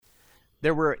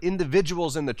There were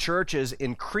individuals in the churches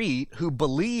in Crete who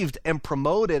believed and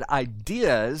promoted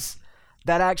ideas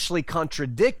that actually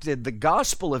contradicted the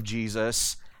gospel of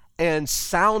Jesus and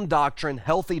sound doctrine,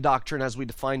 healthy doctrine as we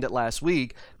defined it last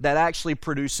week, that actually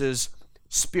produces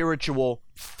spiritual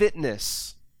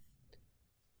fitness.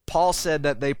 Paul said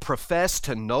that they profess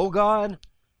to know God,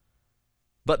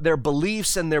 but their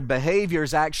beliefs and their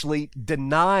behaviors actually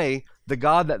deny the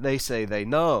God that they say they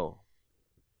know.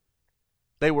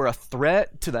 They were a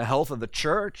threat to the health of the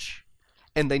church,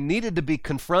 and they needed to be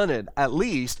confronted at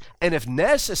least, and if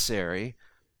necessary,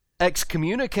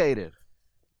 excommunicated.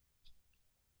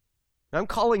 I'm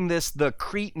calling this the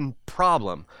Cretan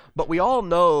problem, but we all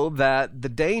know that the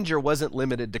danger wasn't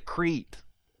limited to Crete.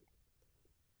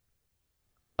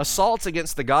 Assaults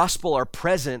against the gospel are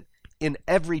present in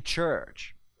every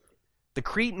church. The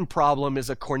Cretan problem is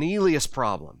a Cornelius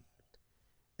problem,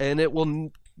 and it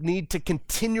will need to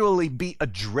continually be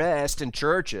addressed in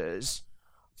churches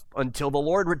until the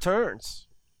Lord returns.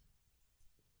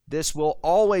 This will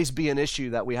always be an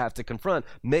issue that we have to confront,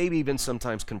 maybe even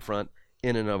sometimes confront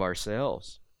in and of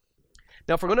ourselves.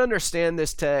 Now, if we're going to understand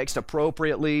this text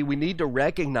appropriately, we need to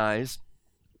recognize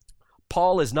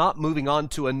Paul is not moving on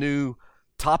to a new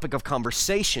topic of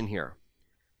conversation here.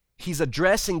 He's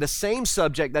addressing the same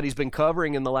subject that he's been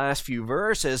covering in the last few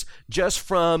verses, just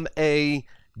from a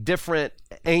different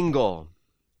angle.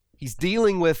 He's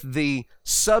dealing with the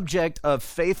subject of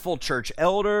faithful church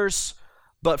elders,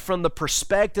 but from the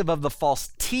perspective of the false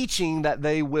teaching that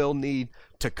they will need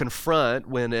to confront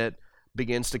when it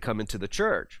begins to come into the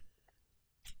church.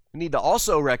 We need to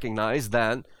also recognize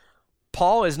that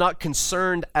Paul is not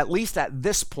concerned, at least at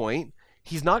this point,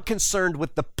 he's not concerned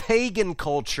with the pagan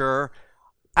culture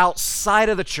outside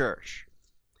of the church.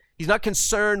 He's not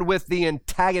concerned with the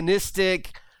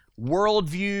antagonistic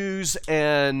worldviews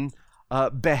and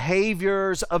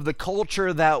behaviors of the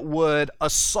culture that would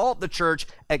assault the church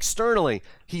externally.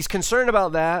 He's concerned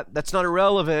about that. That's not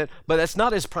irrelevant, but that's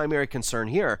not his primary concern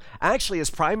here. Actually, his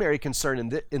primary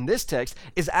concern in this text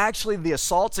is actually the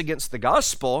assaults against the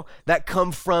gospel that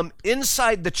come from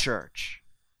inside the church.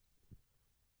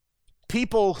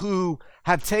 People who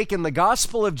have taken the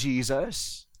gospel of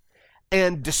Jesus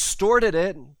and distorted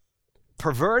it,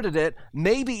 perverted it,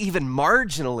 maybe even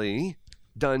marginally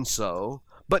done so,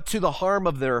 but to the harm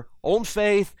of their own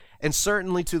faith and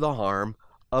certainly to the harm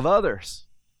of others.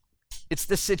 It's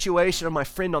the situation of my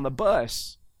friend on the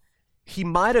bus. He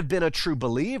might have been a true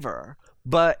believer,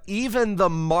 but even the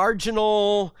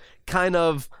marginal kind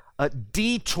of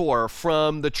detour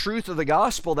from the truth of the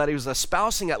gospel that he was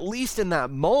espousing, at least in that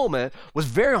moment, was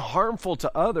very harmful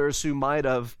to others who might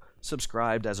have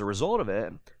subscribed as a result of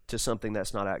it to something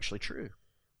that's not actually true.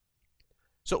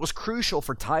 So it was crucial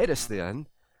for Titus then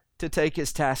to take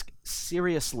his task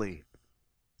seriously.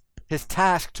 His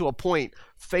task to appoint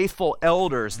faithful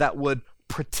elders that would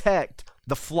protect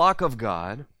the flock of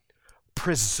God,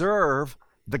 preserve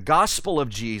the gospel of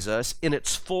Jesus in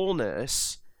its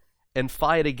fullness, and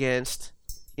fight against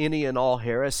any and all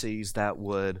heresies that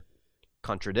would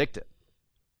contradict it.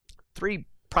 Three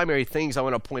primary things I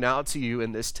want to point out to you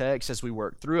in this text as we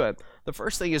work through it. The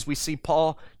first thing is we see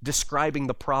Paul describing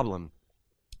the problem.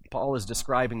 Paul is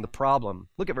describing the problem.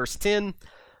 Look at verse 10.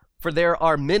 For there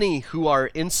are many who are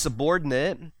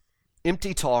insubordinate,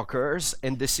 empty talkers,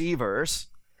 and deceivers,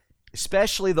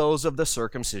 especially those of the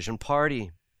circumcision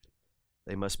party.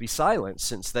 They must be silent,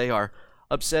 since they are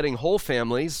upsetting whole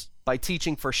families by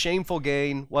teaching for shameful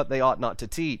gain what they ought not to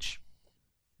teach.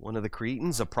 One of the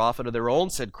Cretans, a prophet of their own,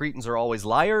 said, Cretans are always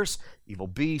liars, evil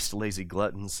beasts, lazy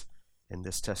gluttons, and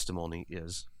this testimony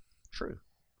is true.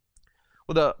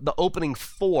 Well, the opening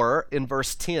 4 in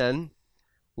verse 10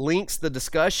 links the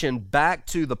discussion back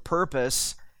to the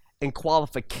purpose and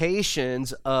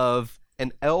qualifications of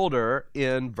an elder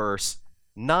in verse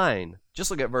 9.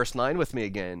 Just look at verse 9 with me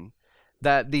again.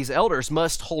 That these elders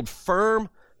must hold firm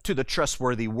to the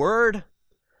trustworthy word,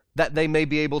 that they may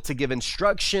be able to give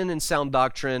instruction in sound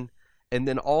doctrine, and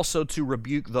then also to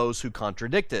rebuke those who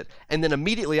contradict it. And then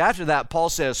immediately after that, Paul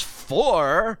says,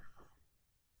 for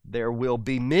there will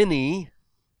be many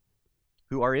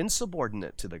who are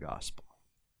insubordinate to the gospel.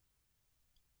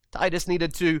 Titus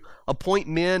needed to appoint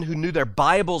men who knew their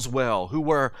Bibles well, who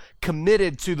were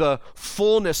committed to the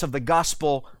fullness of the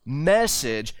gospel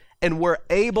message, and were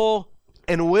able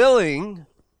and willing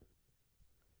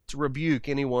to rebuke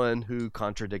anyone who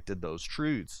contradicted those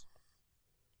truths.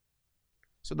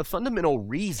 So the fundamental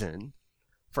reason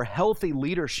for healthy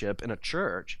leadership in a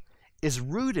church is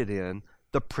rooted in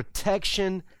the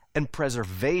protection and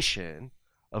preservation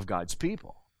of God's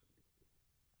people.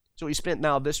 So we spent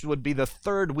now, this would be the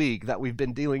third week that we've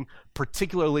been dealing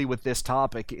particularly with this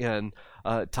topic in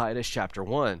Titus chapter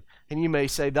 1. And you may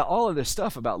say that all of this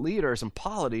stuff about leaders and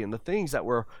polity and the things that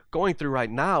we're going through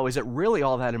right now, is it really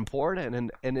all that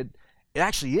important? And it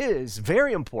actually is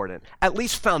very important, at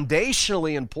least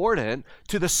foundationally important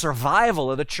to the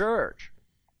survival of the church.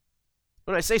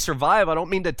 When I say survive, I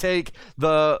don't mean to take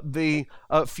the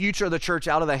future of the church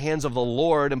out of the hands of the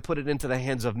Lord and put it into the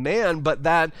hands of man, but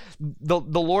that the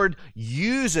Lord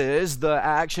uses the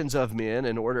actions of men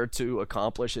in order to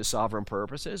accomplish his sovereign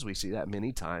purposes. We see that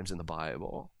many times in the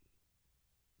Bible.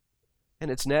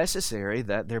 And it's necessary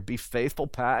that there be faithful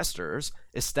pastors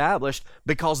established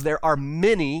because there are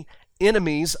many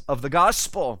enemies of the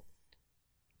gospel.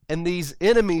 And these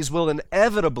enemies will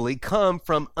inevitably come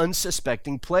from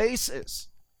unsuspecting places,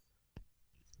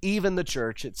 even the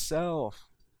church itself.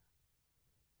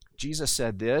 Jesus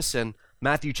said this in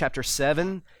Matthew chapter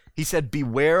 7. He said,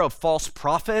 "Beware of false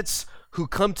prophets who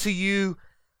come to you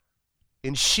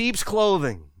in sheep's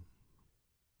clothing.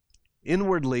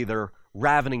 Inwardly, they're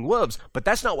ravening wolves." But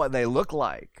that's not what they look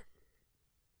like.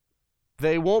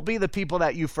 They won't be the people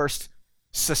that you first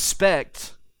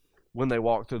suspect when they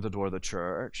walk through the door of the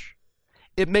church.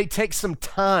 It may take some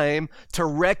time to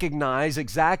recognize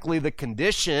exactly the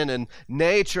condition and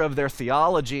nature of their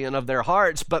theology and of their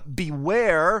hearts, but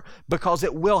beware, because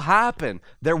it will happen.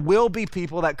 There will be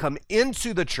people that come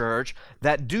into the church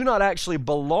that do not actually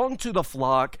belong to the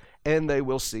flock, and they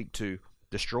will seek to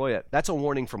destroy it. That's a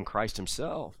warning from Christ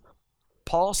himself.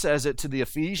 Paul says it to the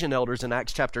Ephesian elders in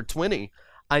Acts chapter 20.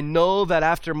 "I know that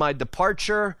after my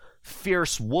departure,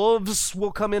 fierce wolves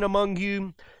will come in among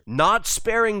you, not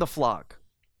sparing the flock.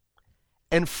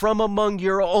 And from among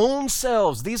your own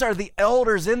selves," these are the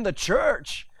elders in the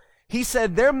church, he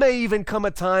said, "there may even come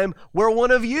a time where one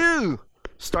of you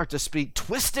start to speak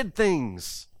twisted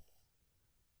things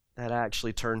that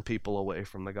actually turn people away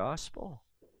from the gospel."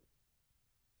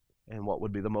 And what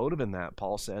would be the motive in that?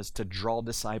 Paul says, to draw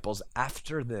disciples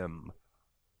after them,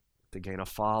 to gain a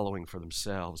following for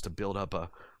themselves, to build up a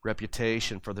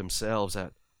reputation for themselves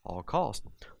at all costs.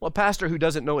 Well, a pastor who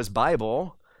doesn't know his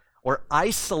Bible or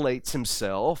isolates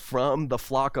himself from the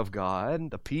flock of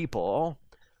God, the people,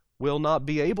 will not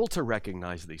be able to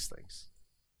recognize these things.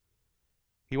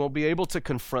 He won't be able to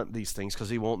confront these things because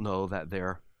he won't know that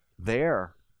they're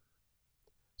there.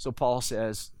 So Paul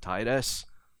says, Titus,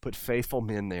 put faithful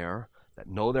men there that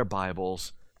know their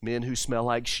Bibles, men who smell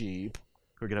like sheep,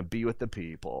 who are going to be with the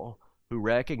people, who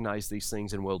recognize these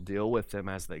things and will deal with them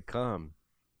as they come.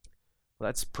 Well,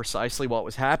 that's precisely what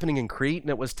was happening in Crete, and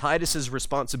it was Titus's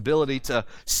responsibility to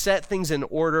set things in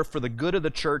order for the good of the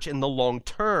church in the long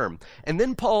term. And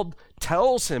then Paul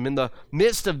tells him in the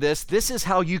midst of this is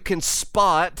how you can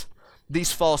spot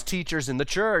these false teachers in the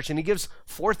church. And he gives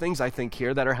 4 things, I think,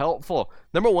 here that are helpful.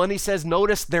 Number 1, he says,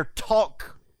 notice their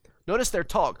talk. Notice their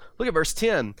talk. Look at verse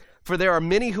 10. "For there are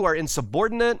many who are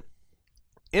insubordinate,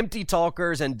 empty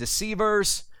talkers and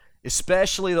deceivers,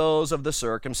 especially those of the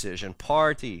circumcision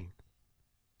party."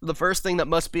 The first thing that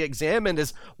must be examined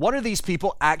is, what are these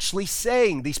people actually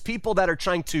saying? These people that are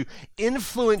trying to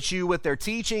influence you with their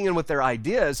teaching and with their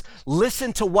ideas,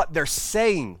 listen to what they're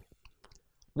saying.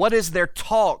 What is their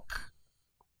talk?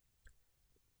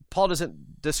 Paul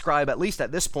doesn't describe, at least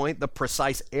at this point, the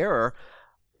precise error.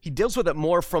 He deals with it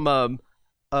more from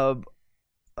a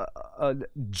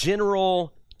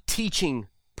general teaching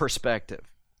perspective.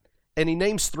 And he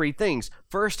names 3 things.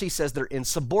 First, he says they're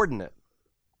insubordinate,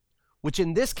 which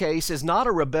in this case is not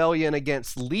a rebellion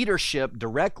against leadership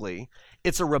directly.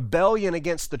 It's a rebellion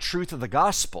against the truth of the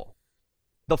gospel,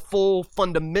 the full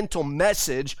fundamental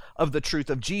message of the truth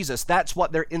of Jesus. That's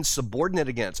what they're insubordinate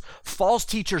against. False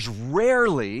teachers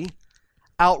rarely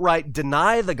outright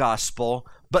deny the gospel,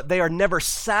 but they are never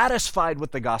satisfied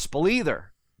with the gospel either.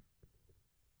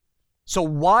 So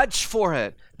watch for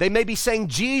it. They may be saying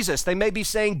Jesus, they may be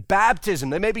saying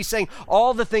baptism, they may be saying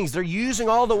all the things. They're using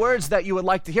all the words that you would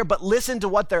like to hear, but listen to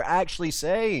what they're actually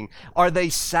saying. Are they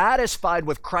satisfied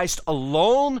with Christ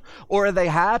alone, or are they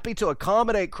happy to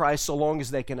accommodate Christ so long as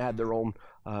they can add their own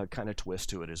kind of twist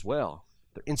to it as well?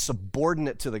 They're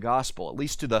insubordinate to the gospel, at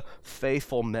least to the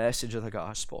faithful message of the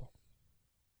gospel.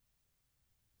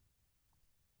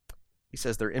 He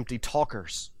says they're empty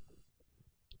talkers.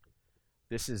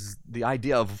 This is the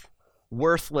idea of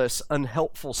worthless,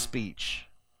 unhelpful speech.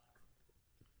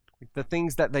 The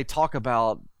things that they talk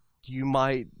about, you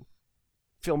might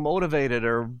feel motivated,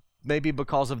 or maybe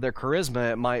because of their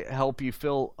charisma, it might help you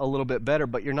feel a little bit better,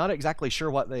 but you're not exactly sure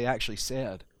what they actually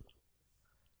said.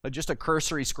 But just a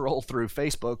cursory scroll through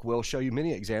Facebook will show you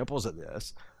many examples of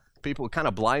this. People kind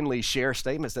of blindly share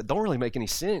statements that don't really make any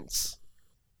sense.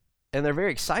 And they're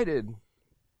very excited.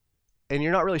 And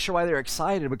you're not really sure why they're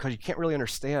excited because you can't really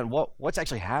understand what's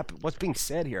actually happening, what's being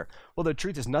said here. Well, the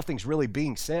truth is nothing's really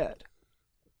being said.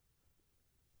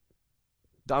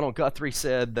 Donald Guthrie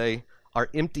said they are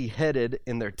empty-headed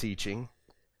in their teaching,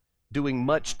 doing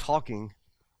much talking,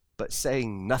 but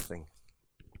saying nothing.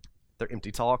 They're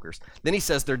empty talkers. Then he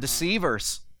says they're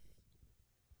deceivers.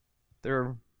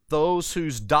 They're those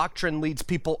whose doctrine leads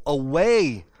people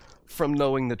away from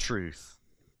knowing the truth.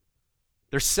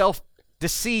 They're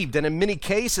self-deceived, and in many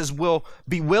cases will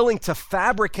be willing to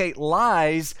fabricate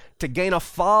lies to gain a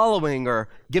following or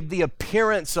give the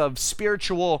appearance of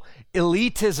spiritual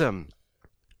elitism.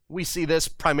 We see this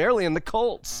primarily in the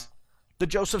cults, the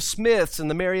Joseph Smiths and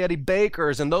the Marietta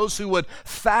Bakers, and those who would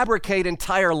fabricate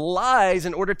entire lies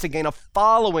in order to gain a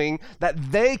following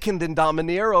that they can then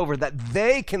domineer over, that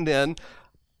they can then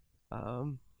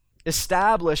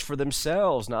establish for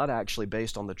themselves, not actually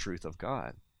based on the truth of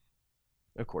God.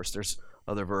 Of course, there's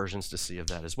other versions to see of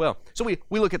that as well. So we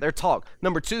look at their talk.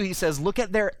 Number 2, he says, look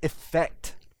at their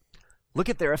effect. Look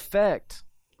at their effect.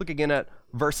 Look again at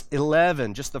verse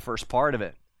 11, just the first part of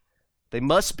it. They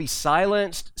must be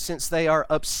silenced since they are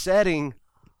upsetting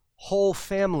whole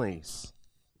families.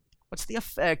 What's the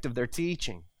effect of their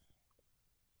teaching?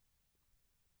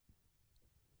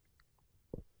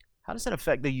 How does that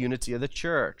affect the unity of the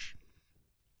church?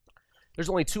 There's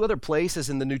only 2 other places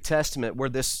in the New Testament where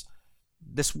this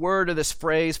word or this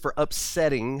phrase for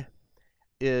upsetting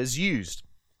is used.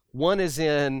 One is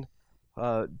in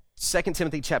 2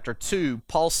 Timothy chapter 2.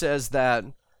 Paul says that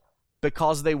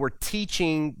because they were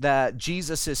teaching that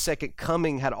Jesus' second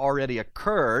coming had already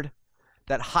occurred,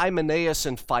 that Hymenaeus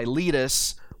and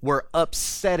Philetus were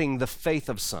upsetting the faith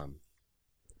of some.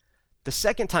 The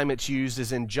second time it's used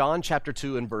is in John chapter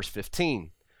 2 and verse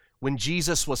 15, when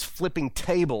Jesus was flipping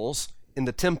tables in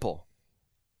the temple.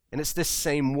 And it's this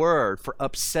same word for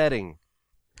upsetting.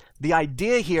 The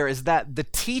idea here is that the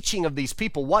teaching of these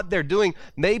people, what they're doing,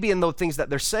 maybe in the things that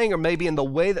they're saying or maybe in the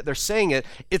way that they're saying it,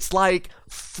 it's like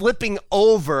flipping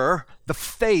over the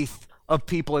faith of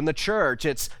people in the church.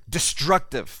 It's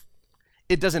destructive.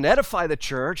 It doesn't edify the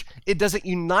church. It doesn't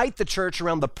unite the church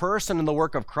around the person and the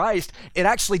work of Christ. It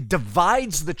actually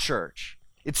divides the church.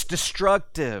 It's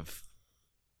destructive.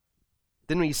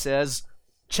 Then he says,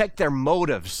 check their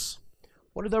motives.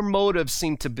 What do their motives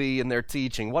seem to be in their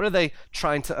teaching? What are they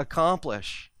trying to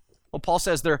accomplish? Well, Paul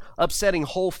says they're upsetting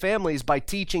whole families by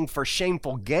teaching for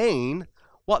shameful gain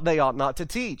what they ought not to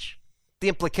teach. The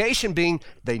implication being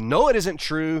they know it isn't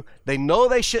true, they know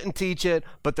they shouldn't teach it,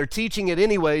 but they're teaching it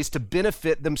anyways to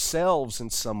benefit themselves in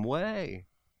some way.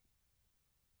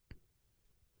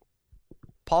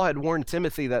 Paul had warned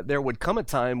Timothy that there would come a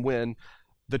time when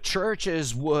the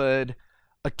churches would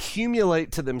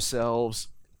accumulate to themselves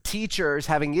teachers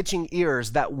having itching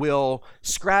ears that will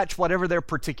scratch whatever their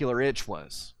particular itch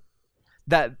was.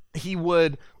 That he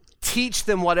would teach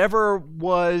them whatever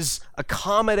was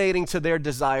accommodating to their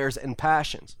desires and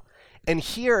passions. And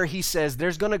here he says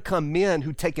there's going to come men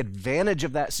who take advantage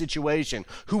of that situation,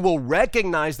 who will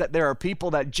recognize that there are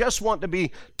people that just want to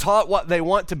be taught what they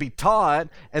want to be taught,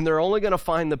 and they're only going to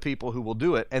find the people who will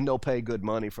do it, and they'll pay good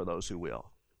money for those who will.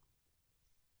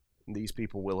 And these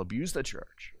people will abuse the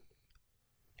church.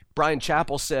 Brian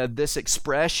Chappell said this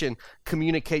expression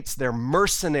communicates their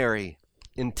mercenary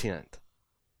intent.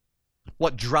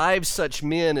 What drives such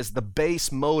men is the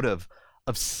base motive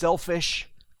of selfish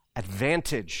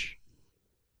advantage.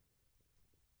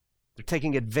 They're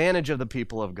taking advantage of the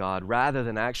people of God rather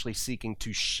than actually seeking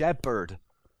to shepherd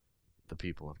the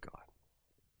people of God.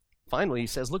 Finally, he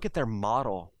says, look at their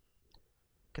model.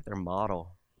 Look at their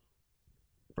model.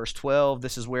 Verse 12,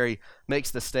 this is where he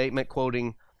makes the statement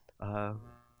quoting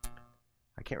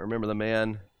I can't remember the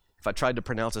man. If I tried to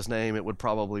pronounce his name, it would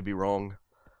probably be wrong.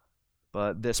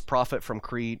 But this prophet from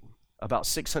Crete, about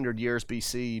 600 years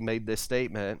BC, made this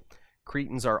statement: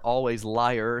 Cretans are always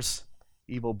liars,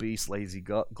 evil beasts, lazy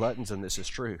gluttons, and this is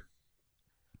true.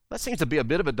 That seems to be a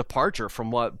bit of a departure from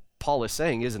what Paul is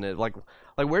saying, isn't it? Like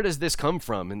where does this come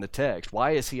from in the text?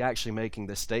 Why is he actually making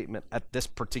this statement at this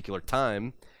particular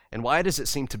time? And why does it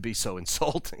seem to be so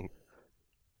insulting?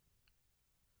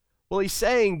 Well, he's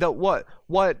saying that what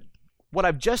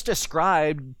I've just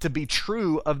described to be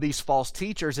true of these false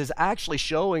teachers is actually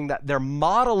showing that they're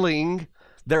modeling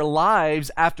their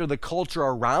lives after the culture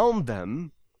around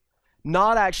them,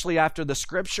 not actually after the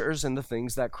scriptures and the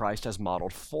things that Christ has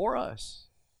modeled for us.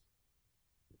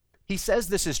 He says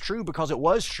this is true because it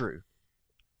was true.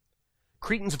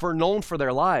 Cretans were known for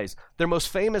their lies. Their most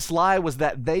famous lie was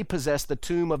that they possessed the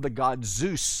tomb of the god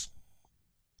Zeus.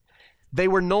 They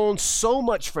were known so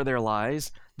much for their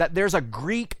lies that there's a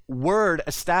Greek word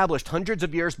established hundreds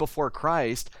of years before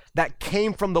Christ that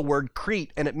came from the word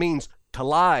Crete, and it means to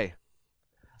lie.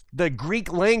 The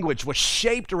Greek language was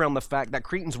shaped around the fact that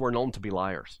Cretans were known to be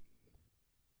liars.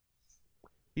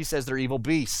 He says they're evil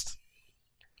beasts.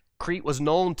 Crete was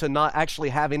known to not actually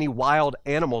have any wild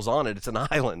animals on it. It's an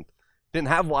island. It didn't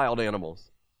have wild animals.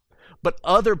 But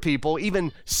other people,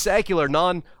 even secular,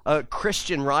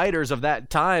 non-Christian writers of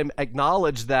that time,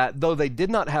 acknowledged that though they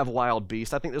did not have wild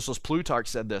beasts, I think this was Plutarch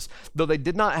said this, though they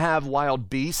did not have wild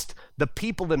beasts, the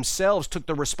people themselves took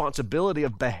the responsibility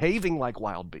of behaving like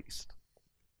wild beasts.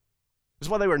 This is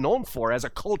what they were known for as a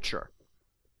culture.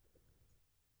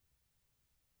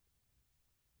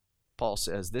 Paul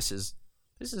says this is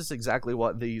exactly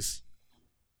what these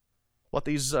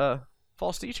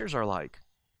false teachers are like.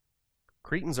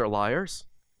 Cretans are liars,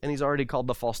 and he's already called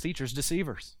the false teachers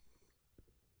deceivers.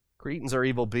 Cretans are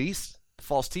evil beasts. The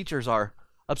false teachers are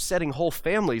upsetting whole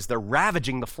families. They're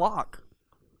ravaging the flock.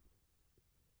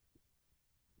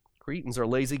 Cretans are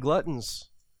lazy gluttons.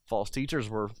 False teachers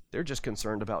they're just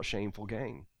concerned about shameful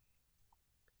gain.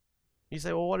 You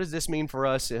say, well, what does this mean for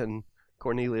us in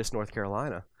Cornelius, North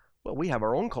Carolina? Well, we have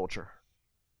our own culture.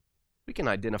 We can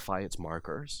identify its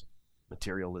markers.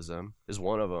 Materialism is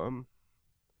one of them.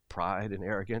 Pride and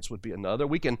arrogance would be another.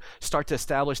 We can start to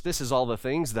establish this is all the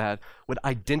things that would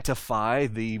identify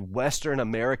the Western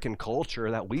American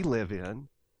culture that we live in.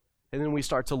 And then we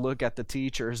start to look at the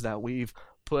teachers that we've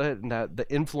put and that the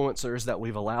influencers that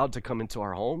we've allowed to come into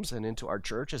our homes and into our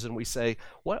churches, and we say,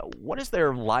 what is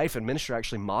their life and ministry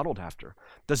actually modeled after?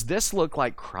 Does this look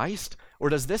like Christ, or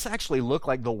does this actually look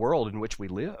like the world in which we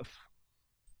live?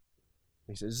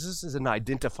 He says, this is an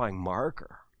identifying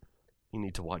marker. You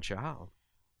need to watch out.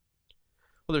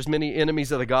 Well, there's many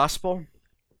enemies of the gospel.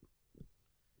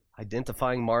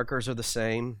 Identifying markers are the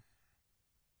same.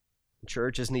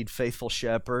 Churches need faithful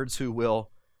shepherds who will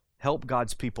help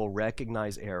God's people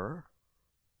recognize error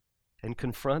and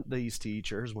confront these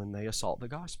teachers when they assault the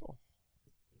gospel.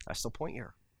 That's the point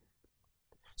here.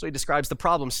 So he describes the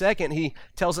problem. Second, he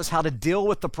tells us how to deal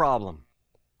with the problem.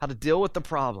 How to deal with the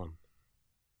problem.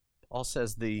 Paul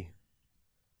says the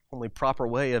only proper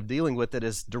way of dealing with it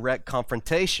is direct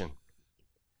confrontation.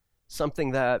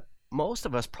 Something that most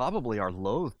of us probably are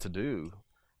loath to do.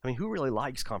 I mean, who really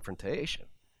likes confrontation?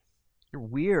 You're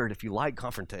weird if you like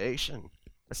confrontation.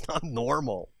 That's not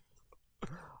normal.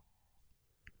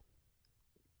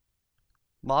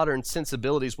 Modern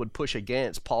sensibilities would push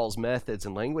against Paul's methods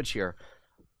and language here,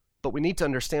 but we need to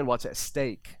understand what's at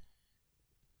stake.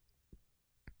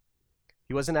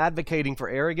 He wasn't advocating for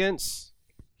arrogance.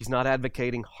 He's not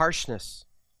advocating harshness,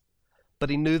 but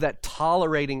he knew that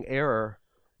tolerating error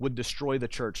would destroy the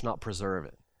church, not preserve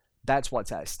it. That's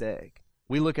what's at stake.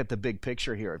 We look at the big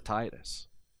picture here of Titus.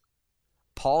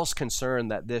 Paul's concerned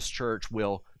that this church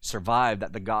will survive,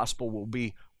 that the gospel will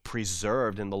be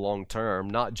preserved in the long term,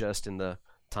 not just in the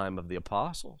time of the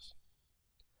apostles.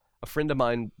 A friend of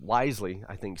mine wisely,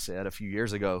 I think, said a few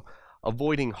years ago,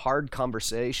 avoiding hard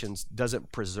conversations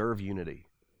doesn't preserve unity.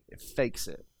 It fakes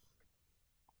it.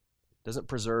 It doesn't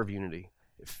preserve unity.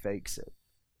 It fakes it.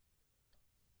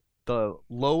 The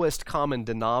lowest common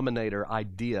denominator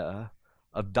idea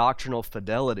of doctrinal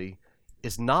fidelity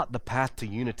is not the path to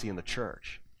unity in the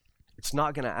church. It's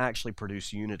not going to actually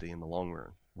produce unity in the long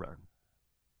run.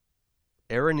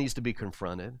 Error needs to be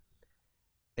confronted,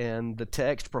 and the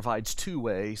text provides two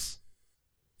ways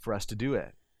for us to do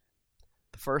it.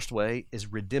 The first way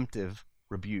is redemptive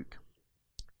rebuke.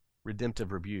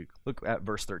 Redemptive rebuke. Look at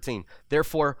verse 13.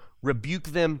 Therefore, rebuke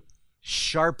them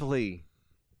sharply,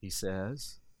 he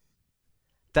says,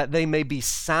 that they may be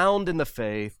sound in the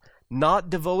faith, not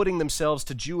devoting themselves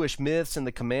to Jewish myths and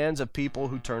the commands of people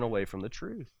who turn away from the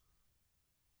truth.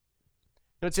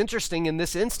 Now, it's interesting, in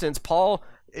this instance, Paul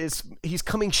he's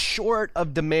coming short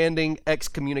of demanding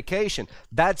excommunication.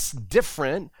 That's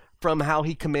different from how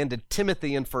he commanded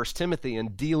Timothy in 1 Timothy in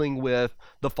dealing with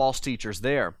the false teachers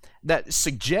there. That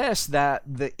suggests that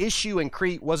the issue in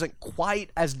Crete wasn't quite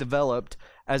as developed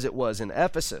as it was in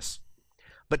Ephesus.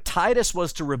 But Titus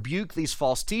was to rebuke these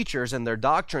false teachers and their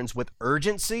doctrines with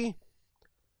urgency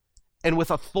and with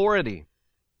authority.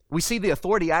 We see the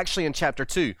authority actually in chapter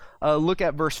 2. Look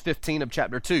at verse 15 of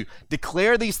chapter 2.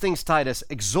 Declare these things, Titus,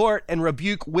 exhort and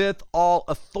rebuke with all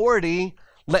authority.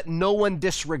 Let no one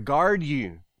disregard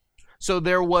you. So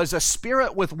there was a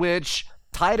spirit with which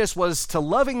Titus was to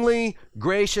lovingly,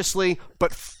 graciously,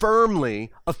 but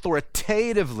firmly,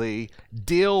 authoritatively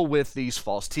deal with these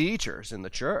false teachers in the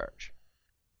church.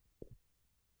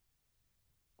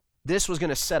 This was going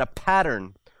to set a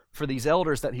pattern for these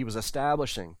elders that he was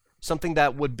establishing. something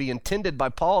that would be intended by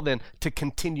Paul then to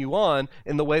continue on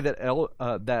in the way that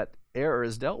that error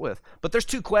is dealt with. But there's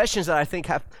two questions that I think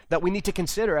that we need to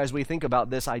consider as we think about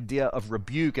this idea of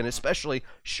rebuke, and especially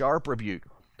sharp rebuke.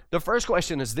 The first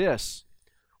question is this: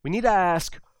 we need to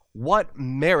ask, what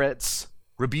merits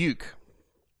rebuke?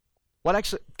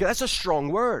 That's a strong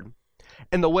word.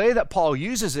 And the way that Paul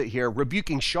uses it here,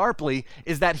 rebuking sharply,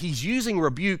 is that he's using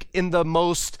rebuke in the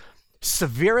most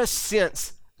severest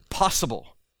sense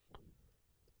possible.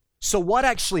 So what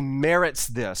actually merits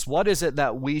this? What is it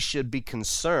that we should be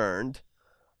concerned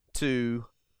to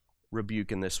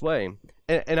rebuke in this way?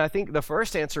 And I think the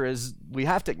first answer is we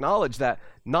have to acknowledge that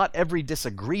not every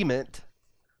disagreement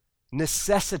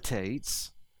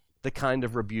necessitates the kind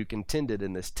of rebuke intended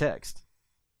in this text.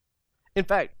 In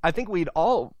fact, I think we'd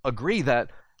all agree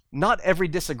that not every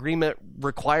disagreement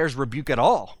requires rebuke at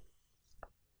all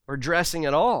or dressing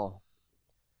at all.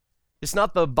 It's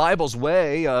not the Bible's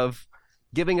way of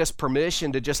giving us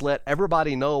permission to just let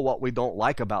everybody know what we don't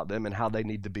like about them and how they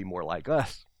need to be more like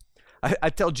us. I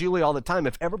tell Julie all the time,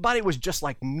 if everybody was just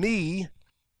like me,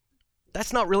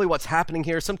 that's not really what's happening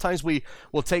here. Sometimes we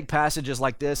will take passages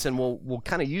like this and we'll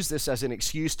kind of use this as an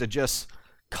excuse to just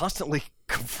constantly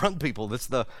confront people. That's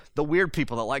the weird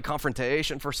people that like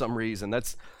confrontation for some reason.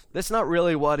 That's not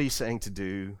really what he's saying to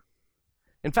do.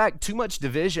 In fact, too much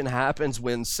division happens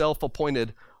when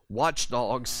self-appointed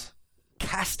watchdogs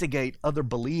castigate other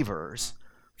believers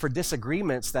for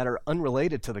disagreements that are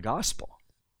unrelated to the gospel.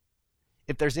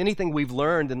 If there's anything we've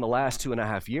learned in the last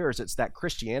 2.5 years, it's that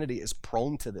Christianity is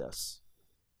prone to this.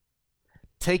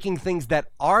 Taking things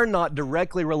that are not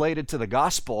directly related to the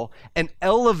gospel and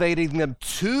elevating them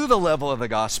to the level of the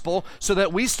gospel so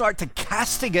that we start to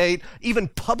castigate, even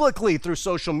publicly through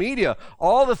social media,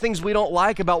 all the things we don't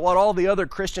like about what all the other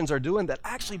Christians are doing that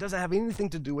actually doesn't have anything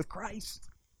to do with Christ.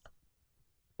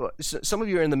 Some of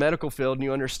you are in the medical field and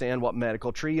you understand what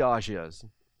medical triage is.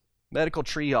 Medical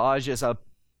triage is a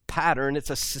pattern,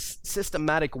 it's a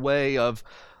systematic way of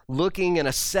looking and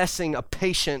assessing a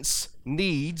patient's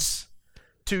needs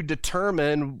to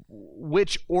determine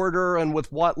which order and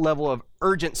with what level of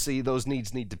urgency those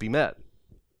needs need to be met.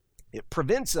 It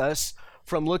prevents us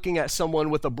from looking at someone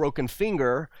with a broken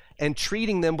finger and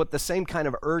treating them with the same kind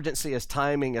of urgency as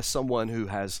timing as someone who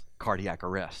has cardiac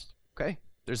arrest. Okay?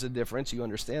 There's a difference. You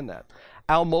understand that.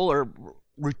 Al Mohler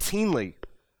routinely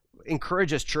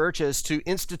encourages churches to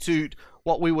institute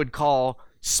what we would call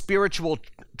spiritual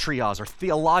triage or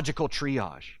theological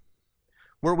triage,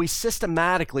 where we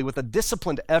systematically, with a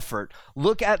disciplined effort,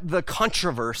 look at the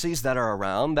controversies that are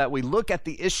around, that we look at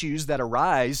the issues that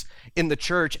arise in the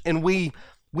church, and we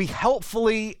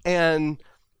helpfully and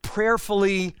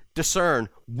prayerfully discern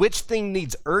which thing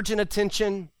needs urgent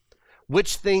attention,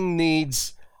 which thing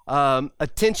needs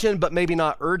attention but maybe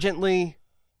not urgently,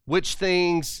 which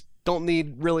things don't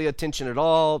need really attention at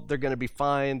all. They're going to be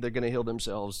fine. They're going to heal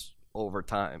themselves over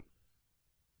time.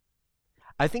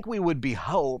 I think we would be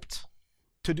helped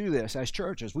to do this as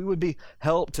churches. We would be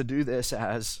helped to do this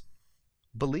as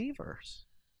believers.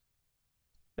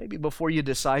 Maybe before you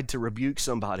decide to rebuke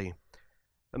somebody,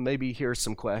 maybe here's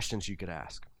some questions you could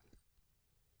ask.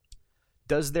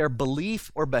 Does their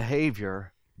belief or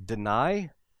behavior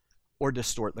deny or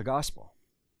distort the gospel?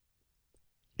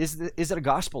 Is it a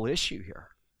gospel issue here?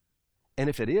 And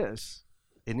if it is,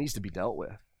 it needs to be dealt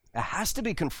with. It has to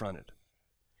be confronted.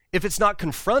 If it's not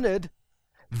confronted,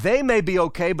 they may be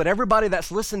okay, but everybody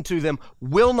that's listened to them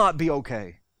will not be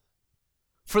okay.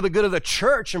 For the good of the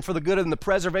church and for the good of the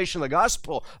preservation of the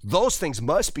gospel, those things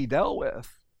must be dealt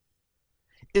with.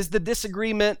 Is the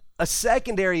disagreement a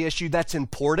secondary issue that's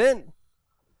important,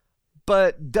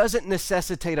 but doesn't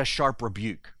necessitate a sharp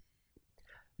rebuke?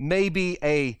 Maybe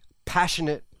a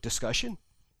passionate discussion,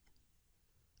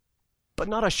 but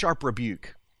not a sharp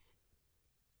rebuke.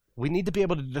 We need to be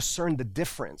able to discern the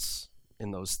difference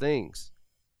in those things.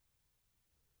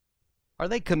 Are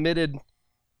they committed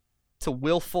to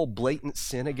willful, blatant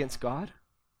sin against God?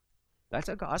 That's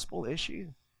a gospel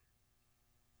issue.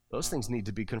 Those things need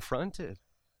to be confronted.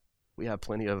 We have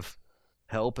plenty of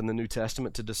help in the New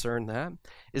Testament to discern that.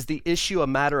 Is the issue a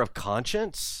matter of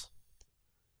conscience?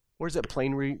 Or is it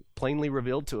plainly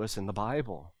revealed to us in the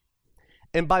Bible?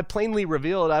 And by plainly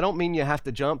revealed, I don't mean you have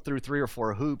to jump through 3 or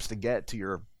 4 hoops to get to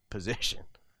your position.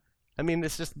 I mean,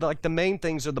 it's just like the main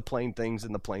things are the plain things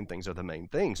and the plain things are the main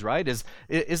things, right?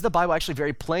 Is the Bible actually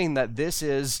very plain that this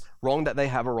is wrong, that they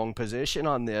have a wrong position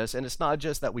on this? And it's not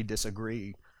just that we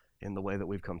disagree in the way that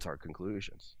we've come to our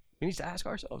conclusions. We need to ask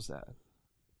ourselves that.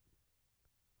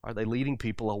 Are they leading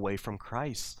people away from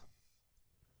Christ?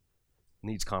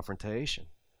 Needs confrontation.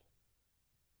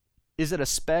 Is it a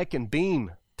speck and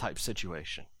beam type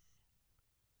situation?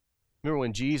 Remember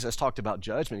when Jesus talked about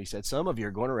judgment, he said, some of you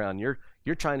are going around, you're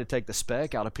trying to take the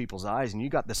speck out of people's eyes, and you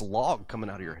got this log coming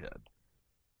out of your head.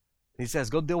 He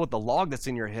says, go deal with the log that's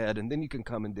in your head, and then you can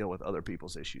come and deal with other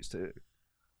people's issues too.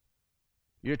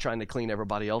 You're trying to clean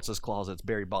everybody else's closets.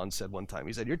 Barry Bonds said one time.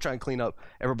 He said, you're trying to clean up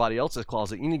everybody else's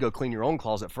closet. You need to go clean your own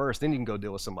closet first, then you can go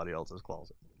deal with somebody else's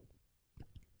closet.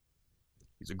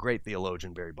 He's a great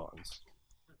theologian, Barry Bonds.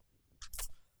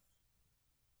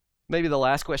 Maybe the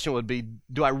last question would be,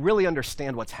 do I really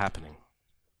understand what's happening?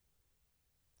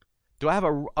 Do I have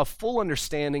a full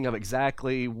understanding of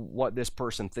exactly what this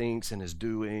person thinks and is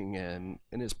doing and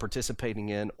is participating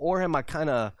in? Or am I kind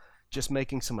of just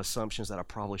making some assumptions that I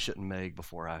probably shouldn't make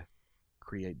before I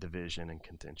create division and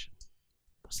contention?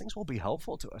 Those things will be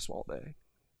helpful to us, won't they?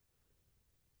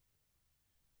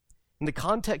 In the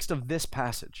context of this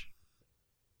passage,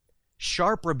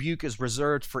 sharp rebuke is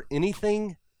reserved for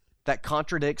anything that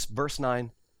contradicts, verse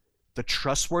 9, the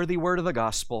trustworthy word of the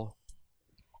gospel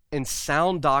and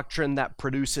sound doctrine that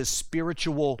produces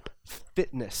spiritual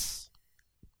fitness.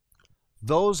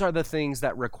 Those are the things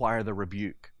that require the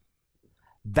rebuke.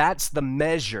 That's the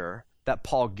measure that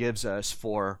Paul gives us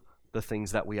for the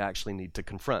things that we actually need to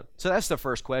confront. So that's the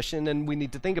first question, and we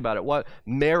need to think about it. What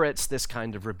merits this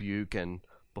kind of rebuke, and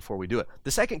before we do it?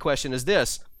 The second question is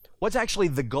this: what's actually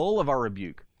the goal of our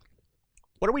rebuke?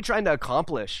 What are we trying to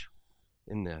accomplish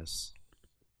in this?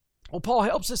 Well, Paul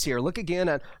helps us here. Look again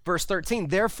at verse 13.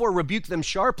 Therefore, rebuke them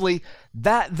sharply,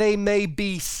 that they may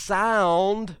be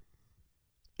sound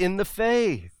in the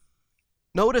faith.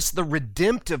 Notice the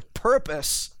redemptive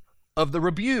purpose of the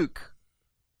rebuke.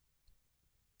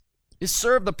 It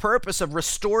served the purpose of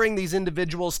restoring these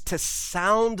individuals to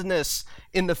soundness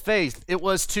in the faith. It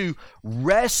was to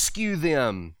rescue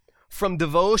them from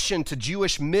devotion to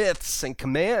Jewish myths and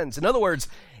commands. In other words,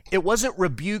 it wasn't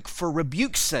rebuke for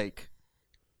rebuke's sake.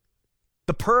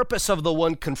 The purpose of the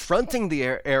one confronting the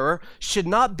error should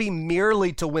not be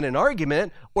merely to win an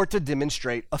argument or to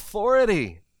demonstrate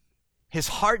authority. His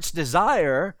heart's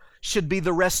desire should be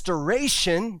the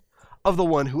restoration of the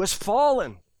one who has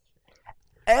fallen.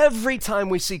 Every time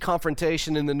we see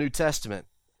confrontation in the New Testament,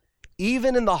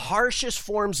 even in the harshest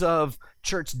forms of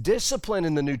church discipline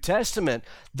in the New Testament,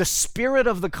 the spirit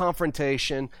of the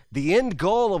confrontation, the end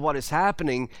goal of what is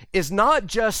happening, is not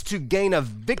just to gain a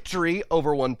victory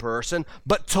over one person,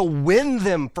 but to win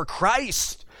them for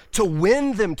Christ, to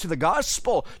win them to the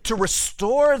gospel, to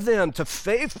restore them to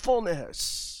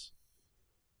faithfulness.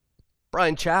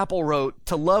 Brian Chappell wrote,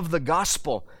 to love the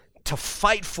gospel, to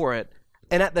fight for it,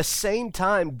 and at the same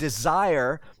time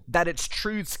desire that its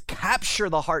truths capture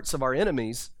the hearts of our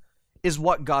enemies, is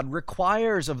what God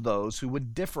requires of those who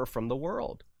would differ from the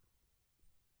world.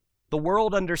 The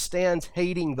world understands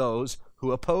hating those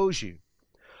who oppose you.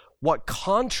 What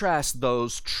contrasts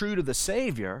those true to the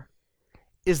Savior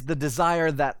is the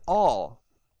desire that all,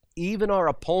 even our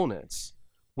opponents,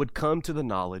 would come to the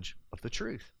knowledge of the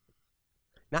truth.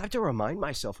 Now I have to remind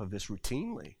myself of this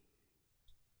routinely.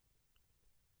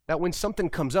 That when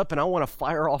something comes up and I want to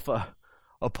fire off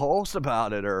a post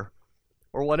about it or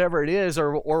whatever it is,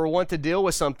 or want to deal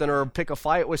with something or pick a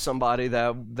fight with somebody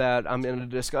that I'm in a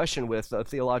discussion with, a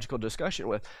theological discussion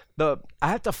with, I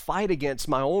have to fight against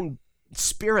my own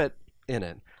spirit in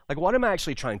it. Like, what am I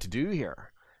actually trying to do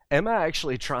here? Am I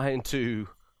actually trying to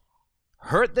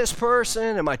hurt this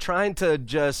person? Am I trying to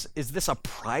is this a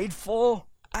prideful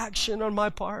action on my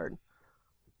part?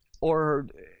 Or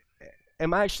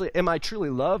am I truly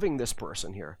loving this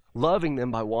person here? Loving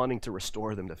them by wanting to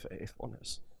restore them to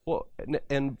faithfulness? Well,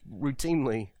 and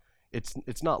routinely,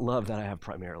 it's not love that I have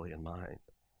primarily in mind.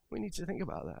 We need to think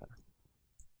about that.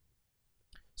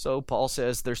 So Paul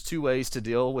says there's two ways to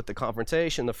deal with the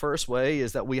confrontation. The first way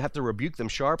is that we have to rebuke them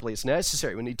sharply. It's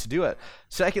necessary. We need to do it.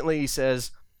 Secondly, he says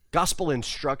gospel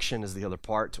instruction is the other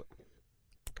part to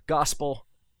it. Gospel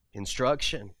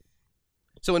instruction.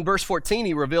 So in verse 14,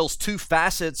 he reveals two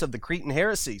facets of the Cretan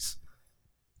heresies.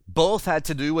 Both had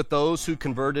to do with those who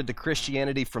converted to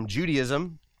Christianity from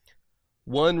Judaism.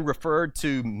 One referred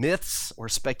to myths or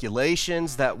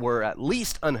speculations that were at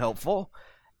least unhelpful,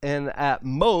 and at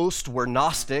most were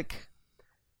Gnostic,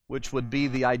 which would be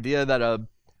the idea that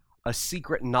a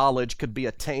secret knowledge could be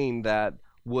attained that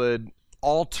would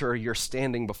alter your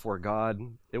standing before God.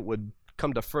 It would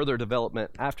come to further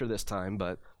development after this time,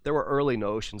 but there were early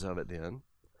notions of it then.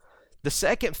 The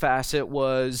second facet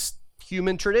was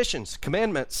human traditions,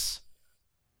 commandments,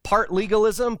 part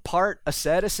legalism, part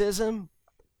asceticism,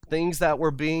 things that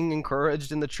were being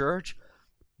encouraged in the church.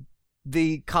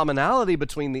 The commonality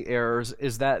between the errors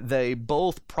is that they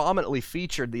both prominently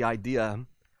featured the idea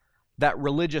that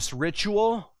religious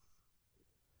ritual,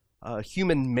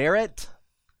 human merit,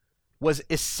 was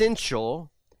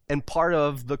essential and part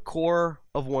of the core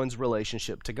of one's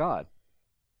relationship to God.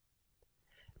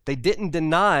 They didn't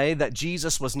deny that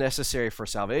Jesus was necessary for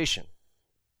salvation.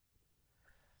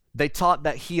 They taught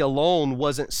that he alone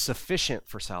wasn't sufficient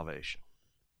for salvation.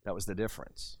 That was the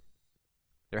difference.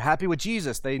 They're happy with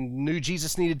Jesus. They knew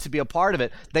Jesus needed to be a part of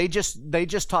it. They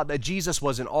just taught that Jesus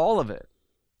wasn't all of it.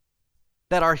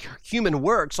 That our human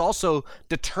works also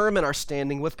determine our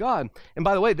standing with God. And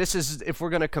by the way, this is, if we're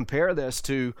going to compare this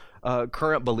to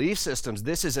current belief systems,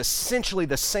 this is essentially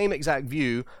the same exact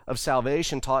view of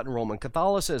salvation taught in Roman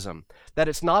Catholicism. That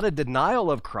it's not a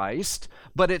denial of Christ,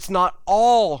 but it's not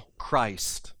all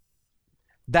Christ.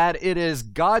 That it is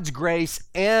God's grace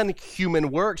and human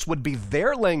works would be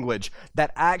their language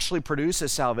that actually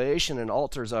produces salvation and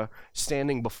alters our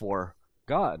standing before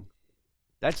God.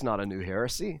 That's not a new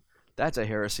heresy. That's a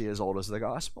heresy as old as the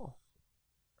gospel.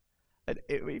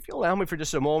 If you allow me for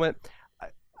just a moment,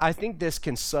 I think this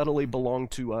can subtly belong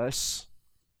to us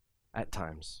at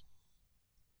times.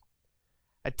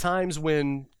 At times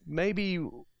when maybe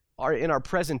in our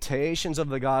presentations of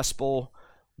the gospel,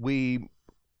 we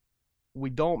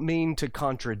don't mean to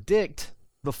contradict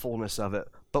the fullness of it,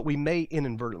 but we may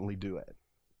inadvertently do it.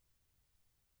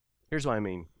 Here's what I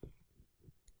mean.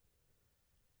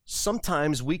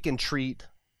 Sometimes we can treat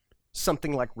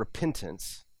something like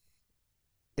repentance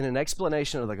in an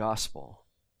explanation of the gospel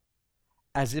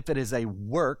as if it is a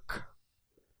work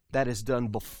that is done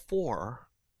before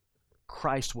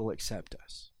Christ will accept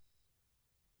us.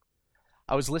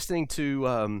 I was listening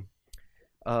to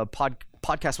a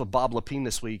podcast with Bob Lepine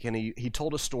this week, and he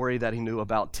told a story that he knew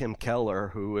about Tim Keller,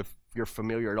 who, if you're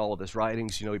familiar at all with his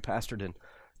writings, you know he pastored in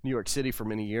New York City for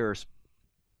many years.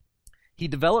 He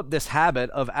developed this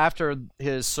habit of, after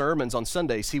his sermons on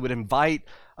Sundays, he would invite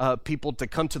people to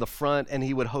come to the front, and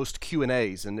he would host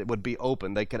Q&As, and it would be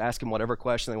open. They could ask him whatever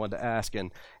question they wanted to ask,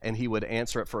 and he would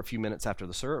answer it for a few minutes after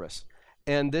the service.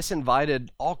 And this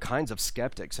invited all kinds of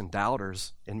skeptics and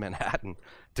doubters in Manhattan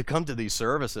to come to these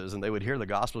services, and they would hear the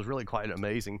gospel. It was really quite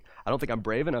amazing. I don't think I'm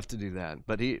brave enough to do that,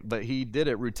 but he did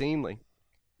it routinely.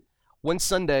 One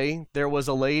Sunday, there was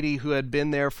a lady who had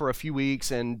been there for a few weeks,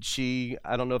 and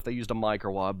I don't know if they used a mic or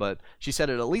what, but she said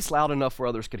it at least loud enough where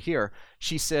others could hear.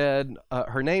 She said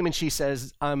her name, and she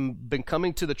says, "I've been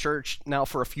coming to the church now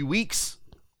for a few weeks.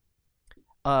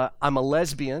 I'm a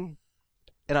lesbian,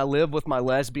 and I live with my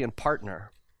lesbian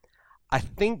partner. I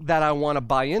think that I want to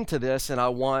buy into this, and I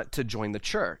want to join the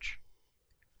church.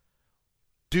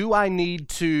 Do I need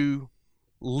to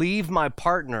leave my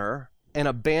partner and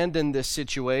abandon this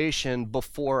situation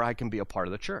before I can be a part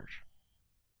of the church?"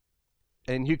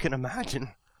 And you can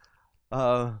imagine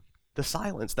the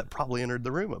silence that probably entered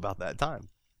the room about that time.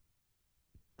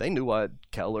 They knew what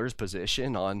Keller's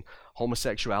position on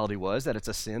homosexuality was, that it's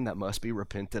a sin that must be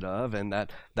repented of, and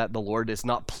that the Lord is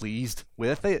not pleased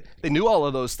with. They knew all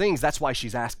of those things. That's why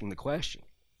she's asking the question.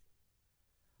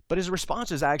 But his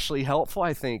response is actually helpful,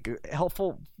 I think,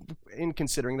 helpful in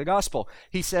considering the gospel.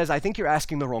 He says, "I think you're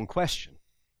asking the wrong question.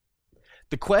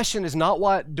 The question is not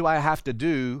what do I have to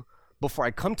do before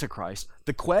I come to Christ.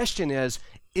 The question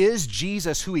is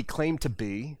Jesus who he claimed to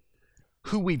be,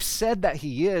 who we've said that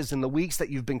he is in the weeks that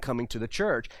you've been coming to the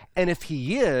church? And if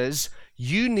he is,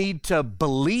 you need to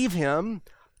believe him,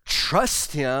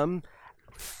 trust him,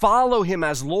 follow him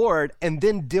as Lord, and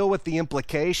then deal with the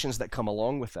implications that come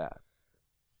along with that."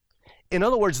 In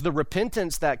other words, the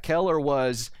repentance that Keller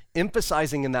was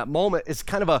emphasizing in that moment is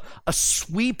kind of a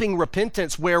sweeping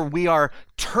repentance where we are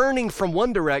turning from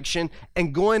one direction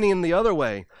and going in the other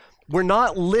way. We're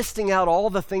not listing out all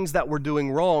the things that we're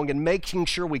doing wrong and making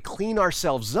sure we clean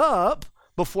ourselves up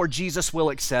before Jesus will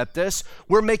accept us.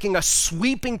 We're making a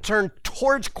sweeping turn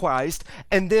towards Christ,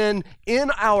 and then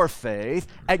in our faith,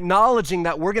 acknowledging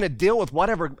that we're going to deal with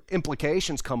whatever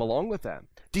implications come along with that.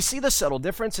 Do you see the subtle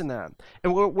difference in that?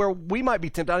 And where we might be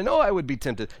tempted, I know I would be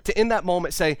tempted, to in that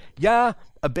moment say, yeah,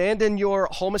 abandon your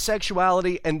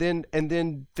homosexuality, and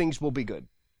then things will be good.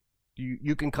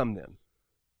 You can come then.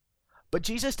 But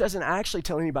Jesus doesn't actually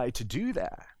tell anybody to do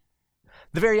that.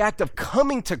 The very act of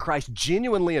coming to Christ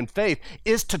genuinely in faith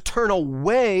is to turn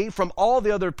away from all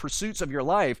the other pursuits of your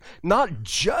life, not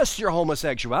just your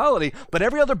homosexuality, but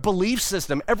every other belief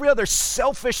system, every other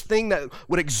selfish thing that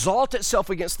would exalt itself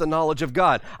against the knowledge of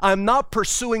God. I'm not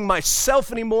pursuing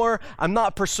myself anymore. I'm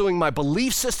not pursuing my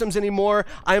belief systems anymore.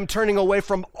 I am turning away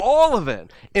from all of it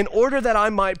in order that I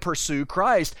might pursue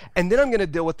Christ. And then I'm going to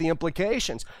deal with the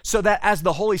implications so that as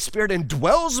the Holy Spirit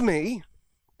indwells me,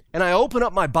 and I open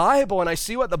up my Bible and I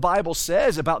see what the Bible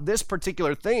says about this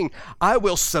particular thing, I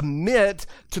will submit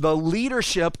to the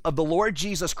leadership of the Lord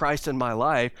Jesus Christ in my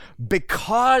life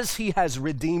because he has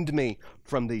redeemed me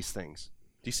from these things.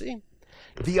 Do you see?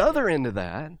 The other end of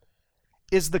that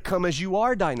is the come as you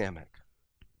are dynamic,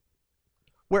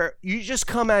 where you just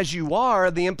come as you are,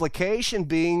 the implication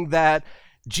being that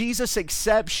Jesus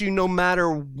accepts you no matter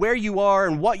where you are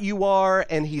and what you are,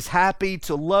 and he's happy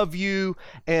to love you,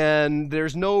 and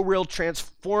there's no real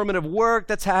transformative work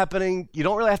that's happening. You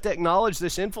don't really have to acknowledge the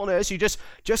sinfulness. You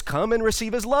just come and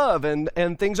receive his love, and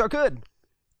things are good.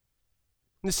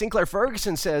 And Sinclair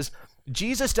Ferguson says,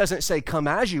 Jesus doesn't say come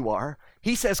as you are.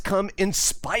 He says come in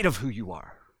spite of who you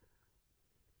are.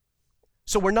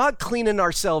 So we're not cleaning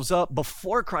ourselves up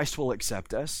before Christ will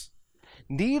accept us.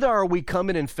 Neither are we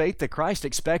coming in faith to Christ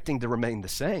expecting to remain the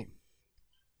same.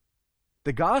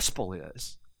 The gospel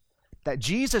is that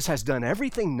Jesus has done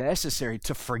everything necessary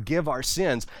to forgive our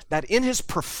sins, that in his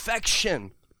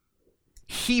perfection,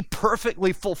 he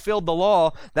perfectly fulfilled the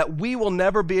law that we will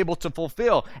never be able to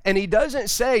fulfill. And he doesn't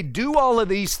say, do all of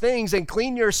these things and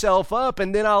clean yourself up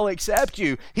and then I'll accept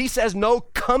you. He says, no,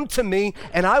 come to me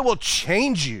and I will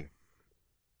change you.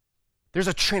 There's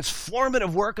a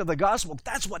transformative work of the gospel.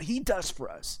 That's what he does for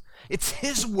us. It's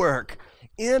his work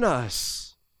in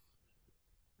us.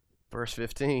 Verse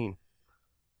 15,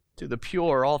 to the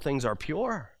pure, all things are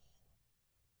pure.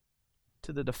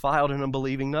 To the defiled and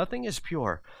unbelieving, nothing is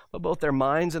pure, but both their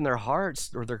minds and their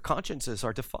hearts or their consciences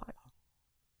are defiled.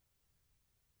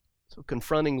 So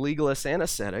confronting legalists and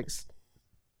ascetics,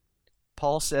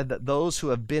 Paul said that those who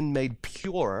have been made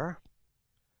pure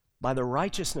by the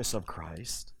righteousness of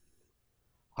Christ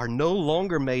are no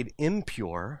longer made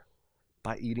impure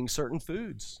by eating certain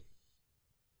foods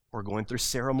or going through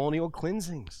ceremonial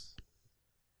cleansings.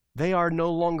 They are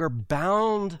no longer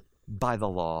bound by the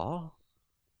law.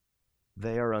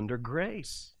 They are under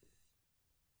grace.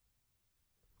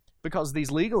 Because these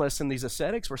legalists and these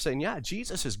ascetics were saying, yeah,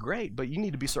 Jesus is great, but you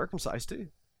need to be circumcised too.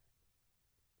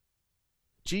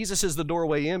 Jesus is the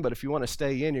doorway in, but if you want to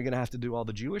stay in, you're going to have to do all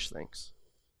the Jewish things.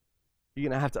 You're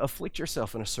going to have to afflict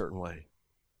yourself in a certain way.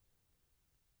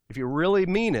 If you really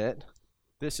mean it,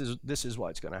 this is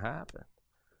what's going to happen.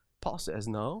 Paul says,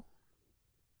 no.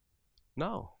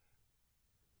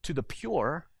 To the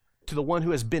pure, to the one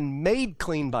who has been made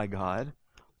clean by God,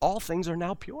 all things are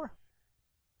now pure.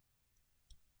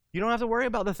 You don't have to worry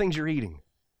about the things you're eating.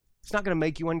 It's not going to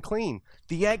make you unclean.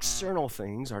 The external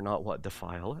things are not what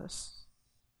defile us.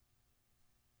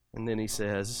 And then he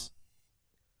says,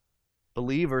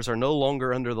 believers are no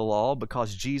longer under the law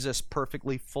because Jesus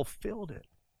perfectly fulfilled it.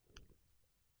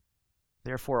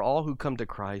 Therefore, all who come to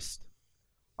Christ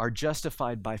are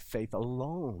justified by faith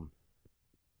alone,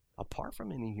 apart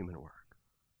from any human work.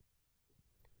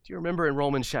 Do you remember in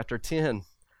Romans chapter 10,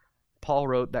 Paul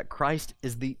wrote that Christ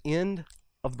is the end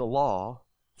of the law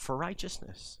for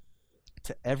righteousness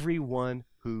to everyone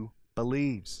who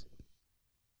believes.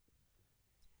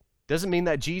 Doesn't mean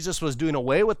that Jesus was doing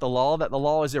away with the law, that the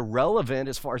law is irrelevant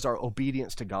as far as our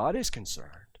obedience to God is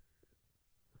concerned.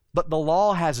 But the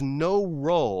law has no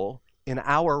role in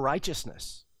our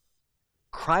righteousness.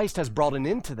 Christ has brought an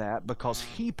end to that because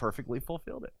he perfectly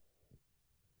fulfilled it.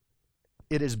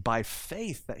 It is by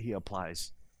faith that he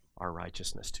applies our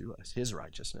righteousness to us, his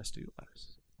righteousness to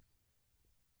us.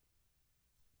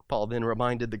 Paul then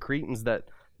reminded the Cretans that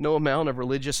no amount of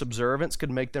religious observance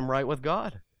could make them right with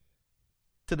God.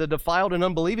 To the defiled and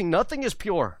unbelieving, nothing is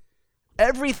pure.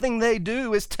 Everything they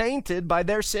do is tainted by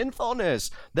their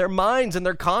sinfulness. Their minds and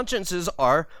their consciences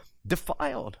are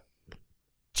defiled.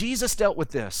 Jesus dealt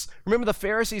with this. Remember, the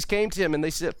Pharisees came to him and they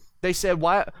said,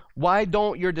 why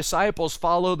don't your disciples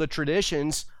follow the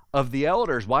traditions of the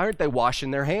elders? Why aren't they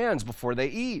washing their hands before they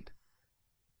eat?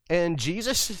 And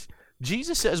Jesus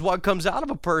says what comes out of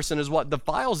a person is what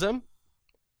defiles them.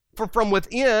 For from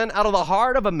within, out of the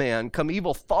heart of a man, come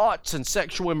evil thoughts and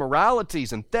sexual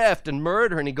immoralities and theft and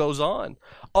murder, and he goes on.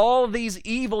 All of these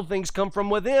evil things come from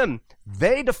within.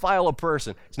 They defile a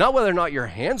person. It's not whether or not your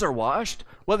hands are washed,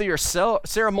 whether you're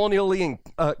ceremonially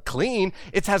clean.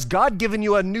 It's has God given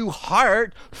you a new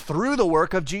heart through the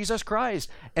work of Jesus Christ.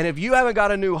 And if you haven't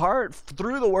got a new heart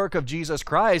through the work of Jesus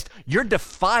Christ, you're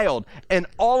defiled, and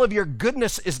all of your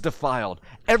goodness is defiled.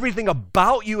 Everything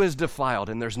about you is defiled,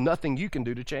 and there's nothing you can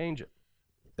do to change it.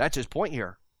 That's his point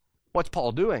here. What's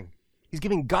Paul doing? He's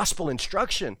giving gospel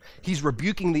instruction. He's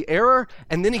rebuking the error,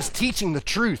 and then he's teaching the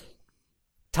truth.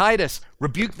 Titus,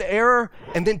 rebuke the error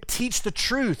and then teach the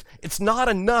truth. It's not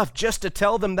enough just to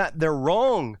tell them that they're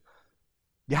wrong.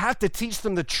 You have to teach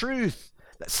them the truth,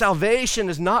 That salvation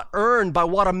is not earned by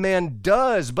what a man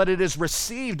does, but it is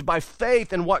received by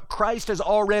faith in what Christ has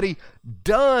already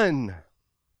done.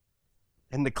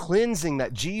 And the cleansing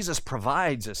that Jesus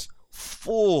provides is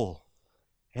full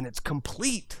and it's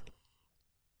complete.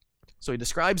 So he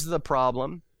describes the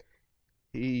problem,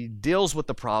 he deals with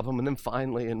the problem, and then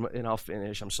finally, and I'll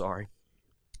finish, I'm sorry.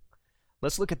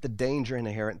 Let's look at the danger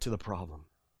inherent to the problem.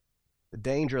 The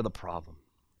danger of the problem.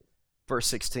 Verse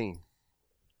 16.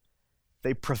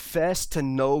 They profess to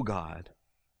know God,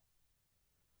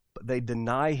 but they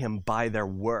deny him by their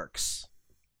works.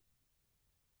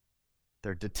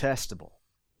 They're detestable,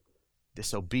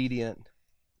 disobedient,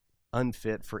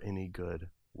 unfit for any good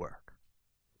work.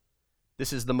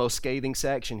 This is the most scathing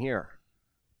section here.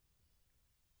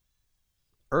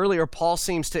 Earlier, Paul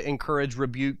seems to encourage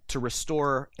rebuke to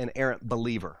restore an errant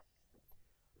believer.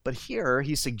 But here,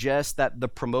 he suggests that the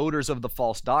promoters of the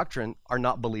false doctrine are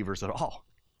not believers at all.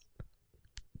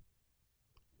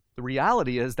 The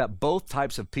reality is that both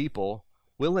types of people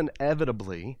will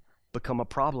inevitably become a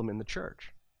problem in the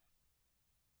church.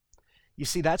 You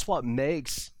see, that's what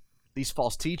makes these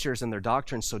false teachers and their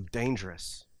doctrines so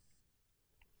dangerous.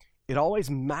 It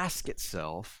always masks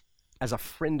itself as a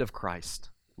friend of Christ,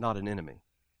 not an enemy.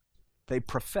 They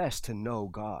profess to know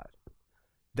God.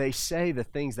 They say the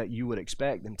things that you would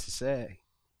expect them to say.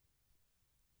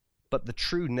 But the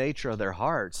true nature of their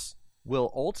hearts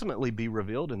will ultimately be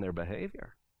revealed in their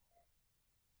behavior.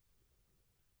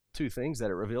 Two things that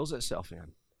it reveals itself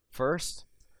in. First,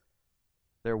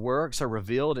 their works are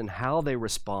revealed in how they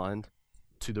respond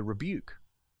to the rebuke.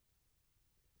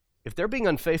 If they're being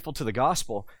unfaithful to the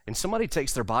gospel and somebody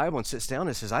takes their Bible and sits down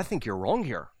and says, I think you're wrong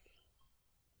here.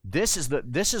 This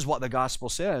is what the gospel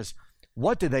says.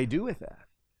 What do they do with that?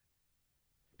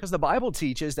 Because the Bible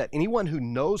teaches that anyone who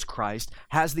knows Christ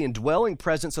has the indwelling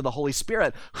presence of the Holy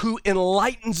Spirit who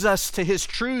enlightens us to his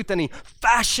truth and he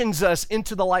fashions us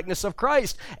into the likeness of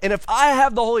Christ. And if I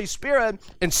have the Holy Spirit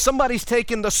and somebody's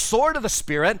taken the sword of the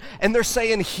Spirit and they're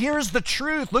saying, here's the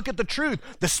truth, look at the truth,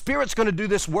 the Spirit's going to do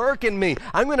this work in me.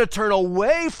 I'm going to turn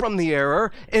away from the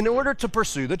error in order to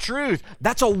pursue the truth.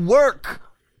 That's a work.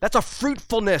 That's a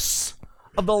fruitfulness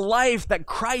of the life that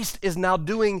Christ is now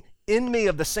doing in me,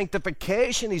 of the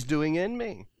sanctification he's doing in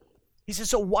me. He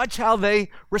says, so watch how they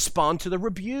respond to the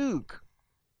rebuke.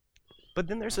 But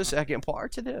then there's a second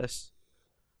part to this.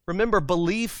 Remember,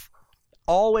 belief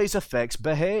always affects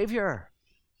behavior.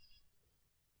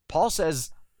 Paul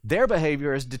says their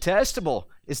behavior is detestable,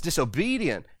 it's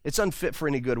disobedient, it's unfit for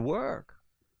any good work.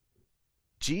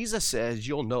 Jesus says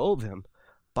you'll know them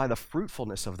by the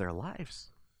fruitfulness of their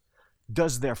lives.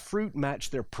 Does their fruit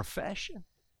match their profession?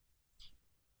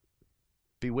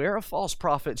 Beware of false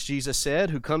prophets, Jesus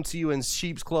said, who come to you in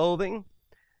sheep's clothing.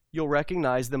 You'll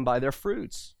recognize them by their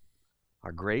fruits.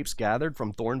 Are grapes gathered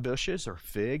from thorn bushes or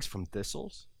figs from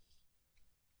thistles?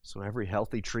 So every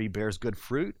healthy tree bears good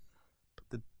fruit, but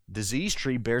the diseased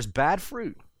tree bears bad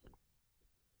fruit.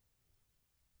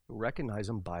 You'll recognize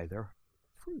them by their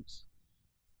fruits.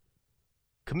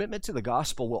 Commitment to the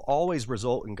gospel will always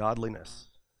result in godliness.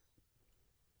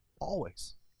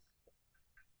 Always.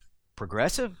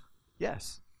 Progressive?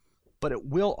 Yes, but it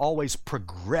will always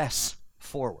progress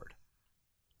forward.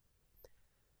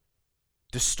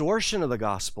 Distortion of the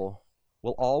gospel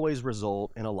will always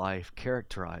result in a life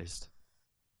characterized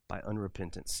by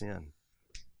unrepentant sin.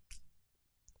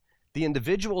 The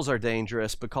individuals are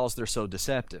dangerous because they're so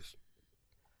deceptive.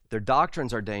 Their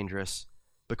doctrines are dangerous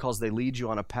because they lead you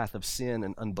on a path of sin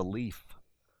and unbelief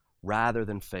rather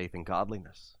than faith and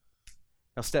godliness.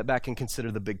 Now step back and consider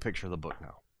the big picture of the book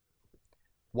now.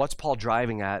 What's Paul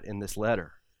driving at in this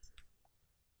letter?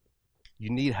 You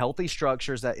need healthy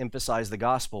structures that emphasize the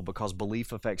gospel because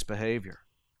belief affects behavior.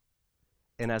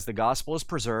 And as the gospel is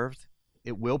preserved,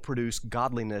 it will produce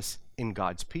godliness in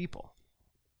God's people.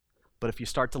 But if you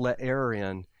start to let error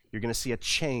in, you're going to see a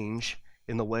change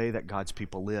in the way that God's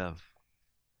people live.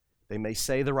 They may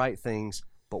say the right things,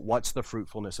 but what's the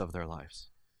fruitfulness of their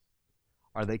lives?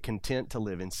 Are they content to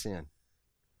live in sin?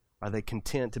 Are they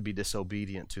content to be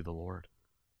disobedient to the Lord?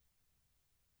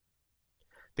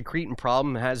 The Cretan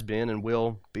problem has been and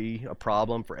will be a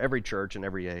problem for every church in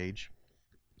every age.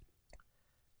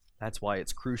 That's why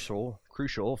it's crucial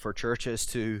for churches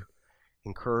to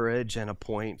encourage and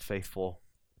appoint faithful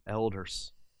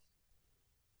elders.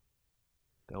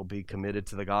 They'll be committed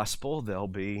to the gospel. They'll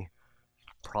be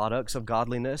products of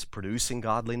godliness, producing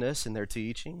godliness in their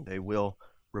teaching. They will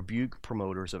rebuke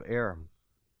promoters of error.